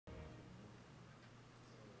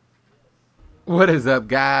What is up,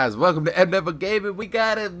 guys? Welcome to MW Gaming. We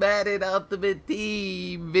got a Madden Ultimate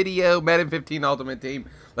Team video, Madden 15 Ultimate Team.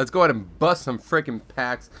 Let's go ahead and bust some freaking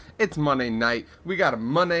packs. It's Monday night. We got a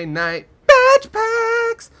Monday night badge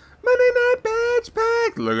packs. Monday night badge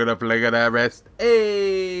packs. Look at the flick of that wrist.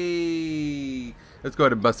 Hey, let's go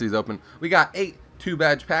ahead and bust these open. We got 8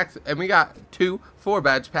 2-badge packs, and we got 2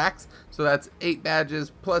 4-badge packs. So that's 8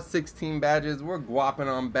 badges plus 16 badges. We're guapping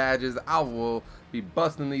on badges. I will be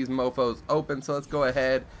busting these mofos open, so let's go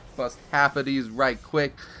ahead, bust half of these right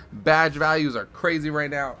quick. Badge values are crazy right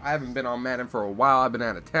now. I haven't been on Madden for a while. I've been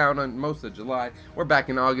out of town on most of July. We're back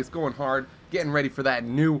in August, going hard, getting ready for that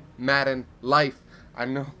new Madden life. I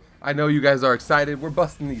know you guys are excited. We're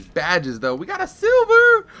busting these badges though. We got a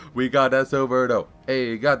silver. We got that silver though.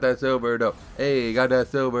 Hey, got that silver though. Hey, got that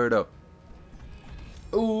silver though.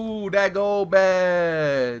 Ooh, that gold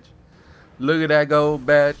badge. Look at that gold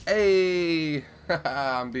badge. Hey.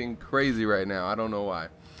 I'm being crazy right now. I don't know why.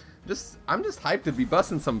 I'm just hyped to be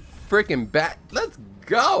busting some freaking bat. Let's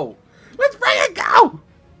go. Let's freaking go.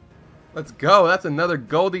 Let's go. That's another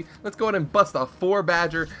Goldie. Let's go ahead and bust a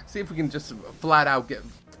 4-badger. See if we can just flat out get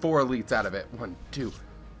 4 elites out of it. 1, 2,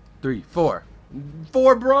 3, 4.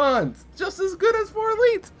 4 bronze. Just as good as 4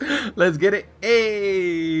 elites. Let's get it.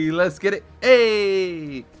 Hey. Let's get it.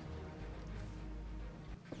 Hey.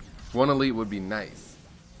 1 elite would be nice.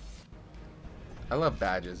 I love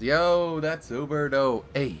badges. Yo, that silver though.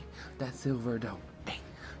 Hey, that silver though. Hey,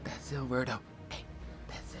 that silver though. Hey,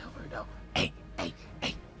 that silver though. Hey, hey,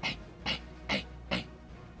 hey, hey, hey, hey, hey.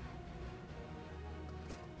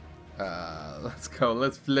 Let's go.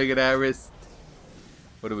 Let's flick it at wrist.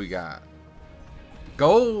 What do we got?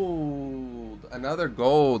 Gold. Another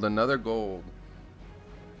gold. Another gold.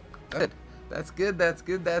 Good. That's good. That's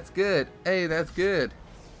good. That's good. Hey, that's good.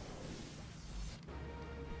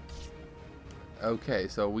 Okay,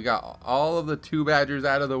 so we got all of the 2 badgers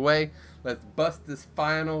out of the way. Let's bust this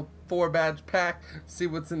final 4-badge pack. See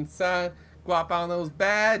what's inside. Guap on those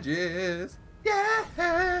badges.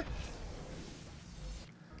 Yeah.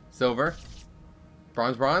 Silver.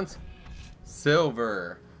 Bronze.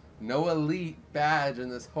 Silver. No elite badge in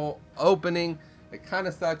this whole opening. It kind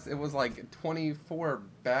of sucks. It was like 24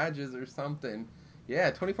 badges or something. Yeah,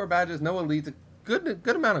 24 badges. No elites. A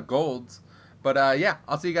good amount of golds. But yeah,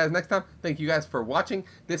 I'll see you guys next time. Thank you guys for watching.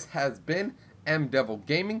 This has been MW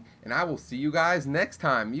Gaming, and I will see you guys next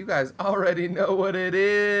time. You guys already know what it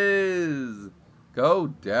is. Go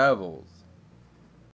Devils.